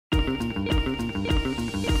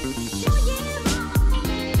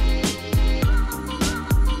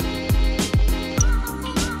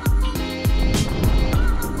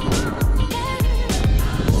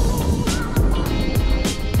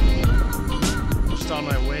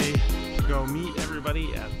meet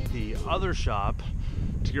everybody at the other shop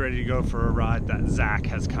to get ready to go for a ride that Zach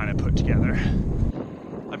has kind of put together.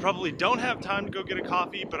 I probably don't have time to go get a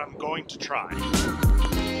coffee, but I'm going to try.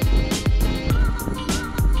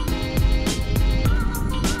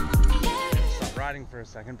 Stop riding for a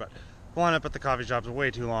second, but the lineup at the coffee shop's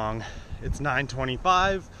way too long. It's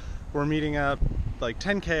 9:25. We're meeting up like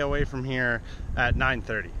 10K away from here at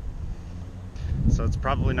 9:30. So it's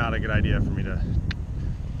probably not a good idea for me to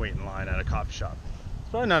wait in line at a coffee shop. It's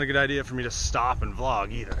probably not a good idea for me to stop and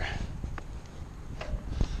vlog either.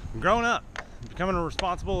 I'm growing up, I'm becoming a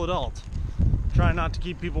responsible adult. Trying not to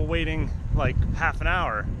keep people waiting like half an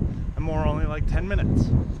hour and more only like 10 minutes.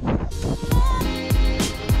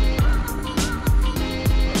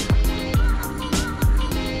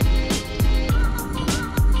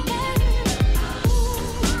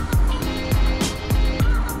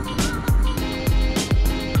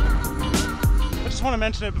 I just want to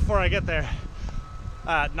mention it before I get there.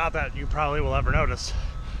 Not that you probably will ever notice,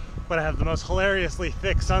 but I have the most hilariously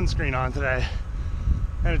thick sunscreen on today,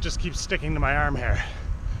 and it just keeps sticking to my arm hair.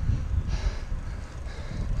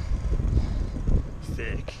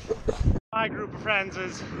 Thick. My group of friends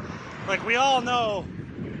is, like, we all know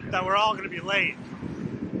that we're all going to be late,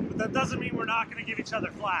 but that doesn't mean we're not going to give each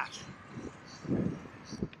other flash.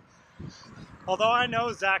 Although I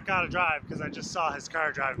know Zach got to drive because I just saw his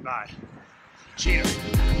car driving by. Cheater.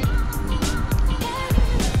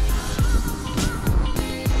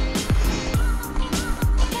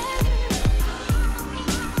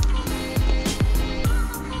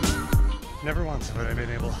 Never once have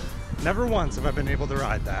I been able to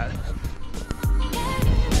ride that.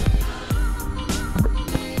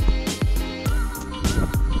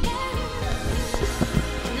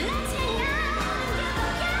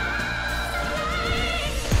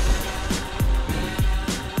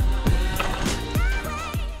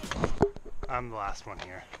 I'm the last one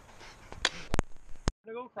here. I'm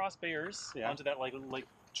gonna go across Bayers onto that like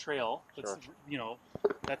trail. Sure. You know,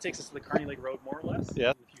 that takes us to the Kearney Lake Road more or less.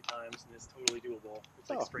 Yeah. A few times, and it's totally doable. It's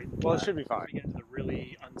like straight. Well, it should be fine. We get into the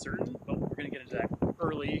really uncertain, but we're gonna get into that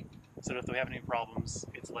early, so that if we have any problems,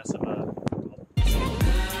 it's less of a.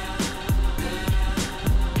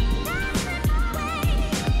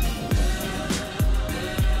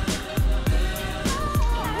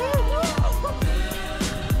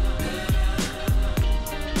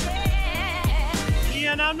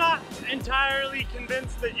 And I'm not entirely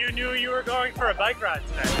convinced that you knew you were going for a bike ride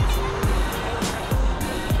today.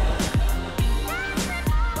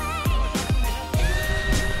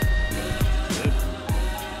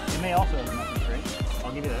 It may also have nothing straight.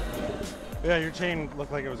 I'll give you that. Yeah, your chain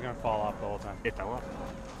looked like it was going to fall off the whole time. It fell off.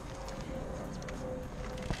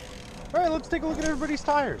 All right, let's take a look at everybody's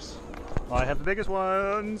tires. Well, I have the biggest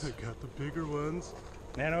ones. I got the bigger ones.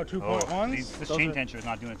 Nano 2.1s. This chain tensioner is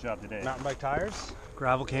not doing its job today. Mountain bike tires.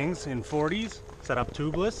 Gravel Kings in 40s. Set up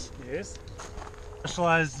tubeless. Yes.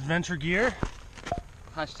 Specialized adventure gear.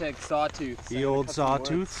 Hashtag sawtooth. The old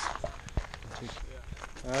sawtooths.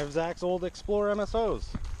 I have Zach's old Explorer MSOs.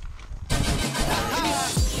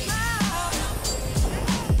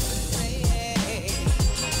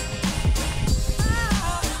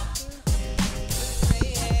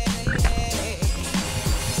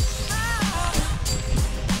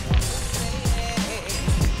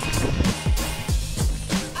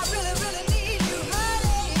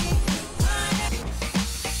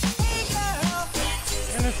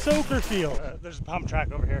 Soaker field. There's a pump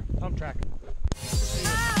track over here. Pump track.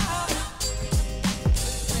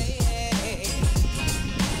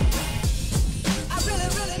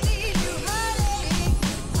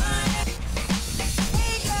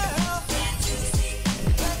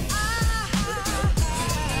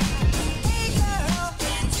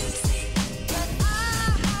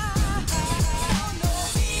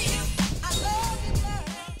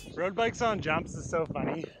 Road bikes on jumps is so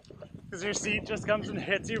funny. Because your seat just comes and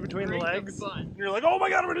hits you between the legs. And you're like, oh my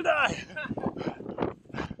god, I'm gonna die!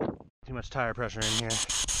 Too much tire pressure in here.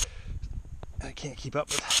 I can't keep up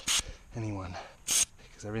with anyone.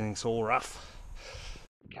 Because everything's so rough.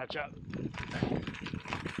 Catch up.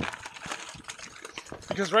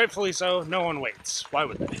 Because rightfully so, no one waits. Why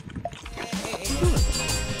would they?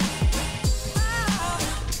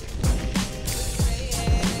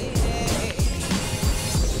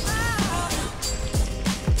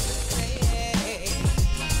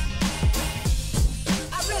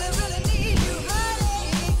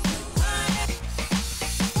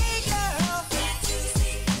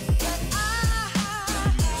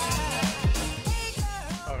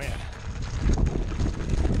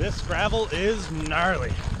 This gravel is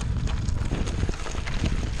gnarly.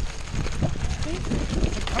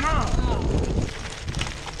 Come on!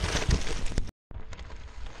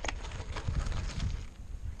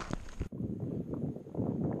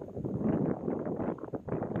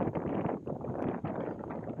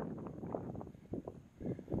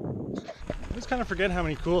 just kind of forget how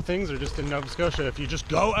many cool things are just in Nova Scotia if you just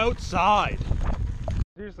go outside.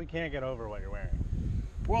 Seriously can't get over what you're wearing.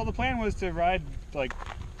 Well, the plan was to ride like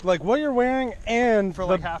what you're wearing and for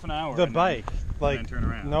like half an hour. The bike. Then turn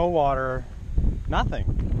around. No water,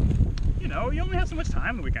 nothing. You know, you only have so much time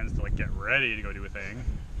on the weekends to like get ready to go do a thing.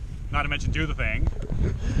 Not to mention do the thing.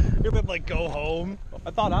 You would like go home.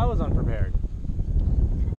 I thought I was unprepared.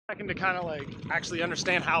 Second to kind of like actually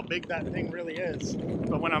understand how big that thing really is.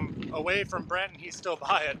 But when I'm away from Brent and he's still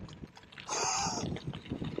by it,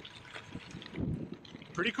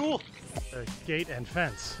 pretty cool. Gate and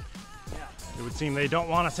fence. Yeah. It would seem they don't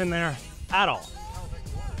want us in there at all.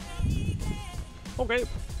 Okay.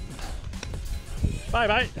 Bye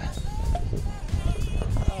bye.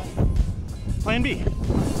 Plan B.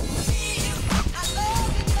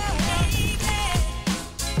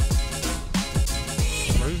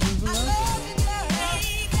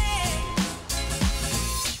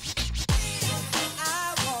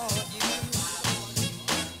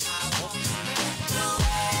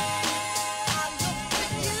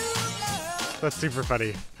 That's super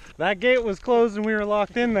funny. That gate was closed and we were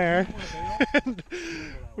locked in there.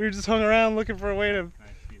 We just hung around looking for a way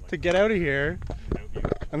to get out of here.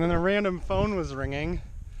 And then a random phone was ringing.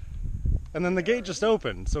 And then the gate just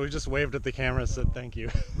opened. So we just waved at the camera and said thank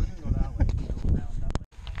you.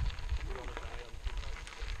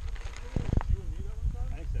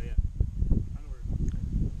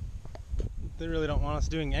 They really don't want us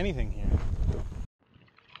doing anything here.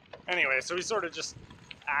 Anyway, so we sort of just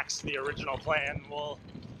axed the original plan. We'll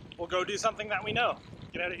go do something that we know.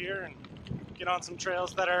 Get out of here and get on some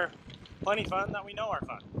trails that are plenty fun, that we know are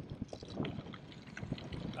fun.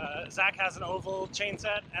 Zach has an oval chain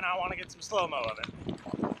set, and I want to get some slow-mo of it.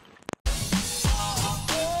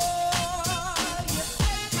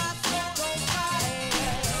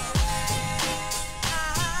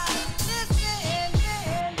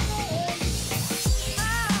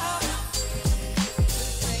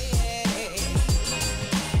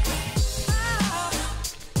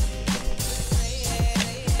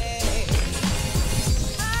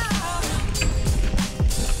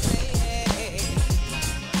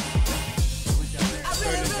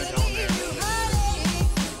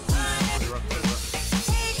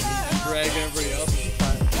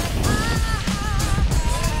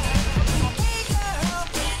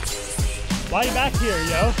 Why are you back here,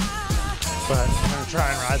 yo? But I'm gonna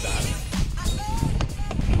try and ride that.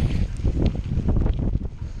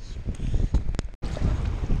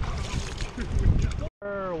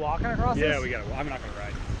 We're walking across this? Yeah, we gotta. I'm not gonna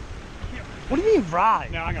ride. What do you mean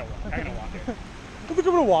ride? No, I'm gonna walk. I'm gonna walk it. I think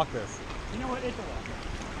I'm gonna walk this. You know what? It's a walk.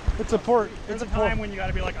 It's a port. There's a time when you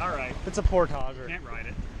gotta be like, all right. It's a portage. You can't ride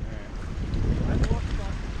it.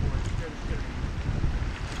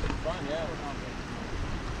 Fun, yeah.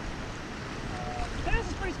 This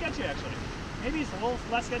is pretty sketchy, actually. Maybe it's a little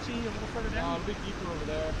less sketchy, a little further down. A bit deeper over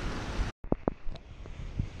there.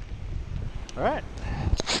 All right.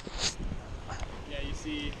 Yeah, you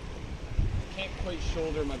see, can't quite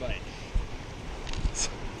shoulder my bike.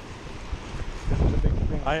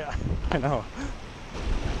 I know.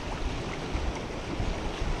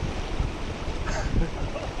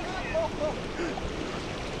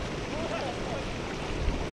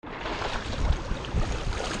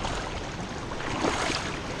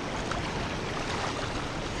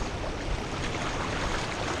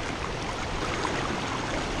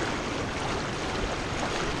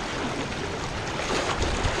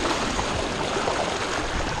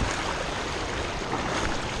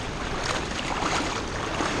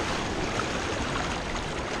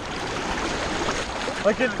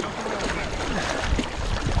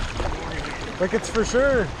 Like it's for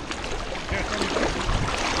sure.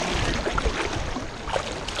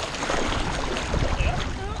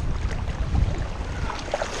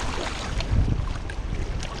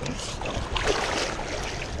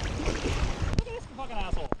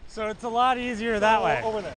 So it's a lot easier that way.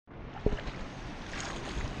 Over there.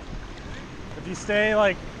 If you stay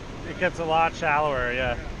like, it gets a lot shallower,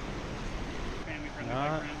 yeah.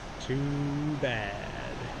 Not too bad.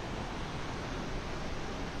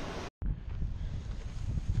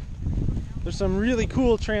 There's some really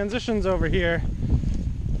cool transitions over here,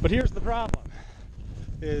 but here's the problem,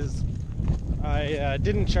 is I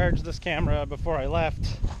didn't charge this camera before I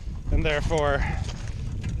left, and therefore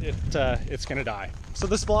it's gonna die. So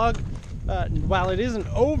this vlog, while it isn't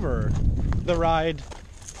over, the ride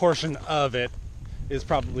portion of it is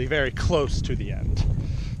probably very close to the end.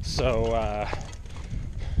 So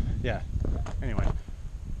yeah, anyway,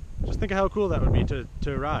 just think of how cool that would be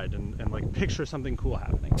to ride and like picture something cool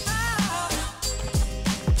happening.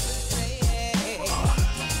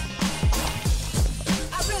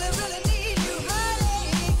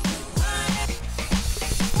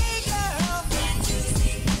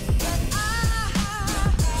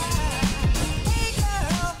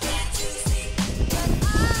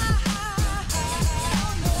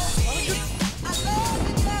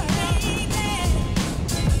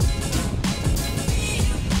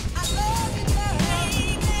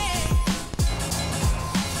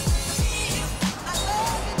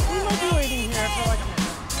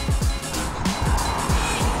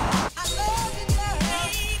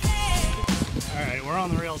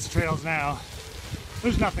 trails now.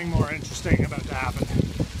 There's nothing more interesting about to happen.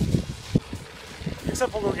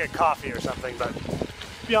 Except we'll go get coffee or something, but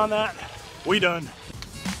beyond that, we done.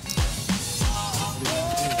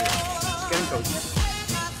 It's getting cozy.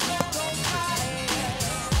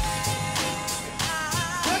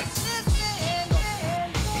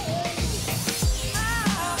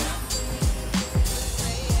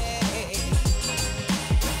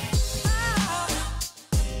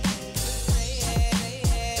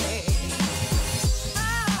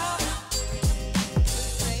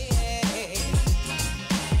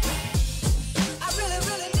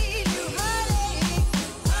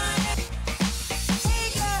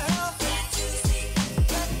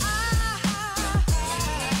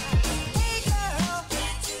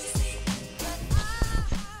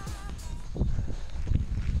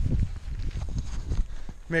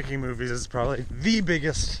 Making movies is probably the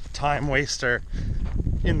biggest time waster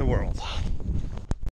in the world.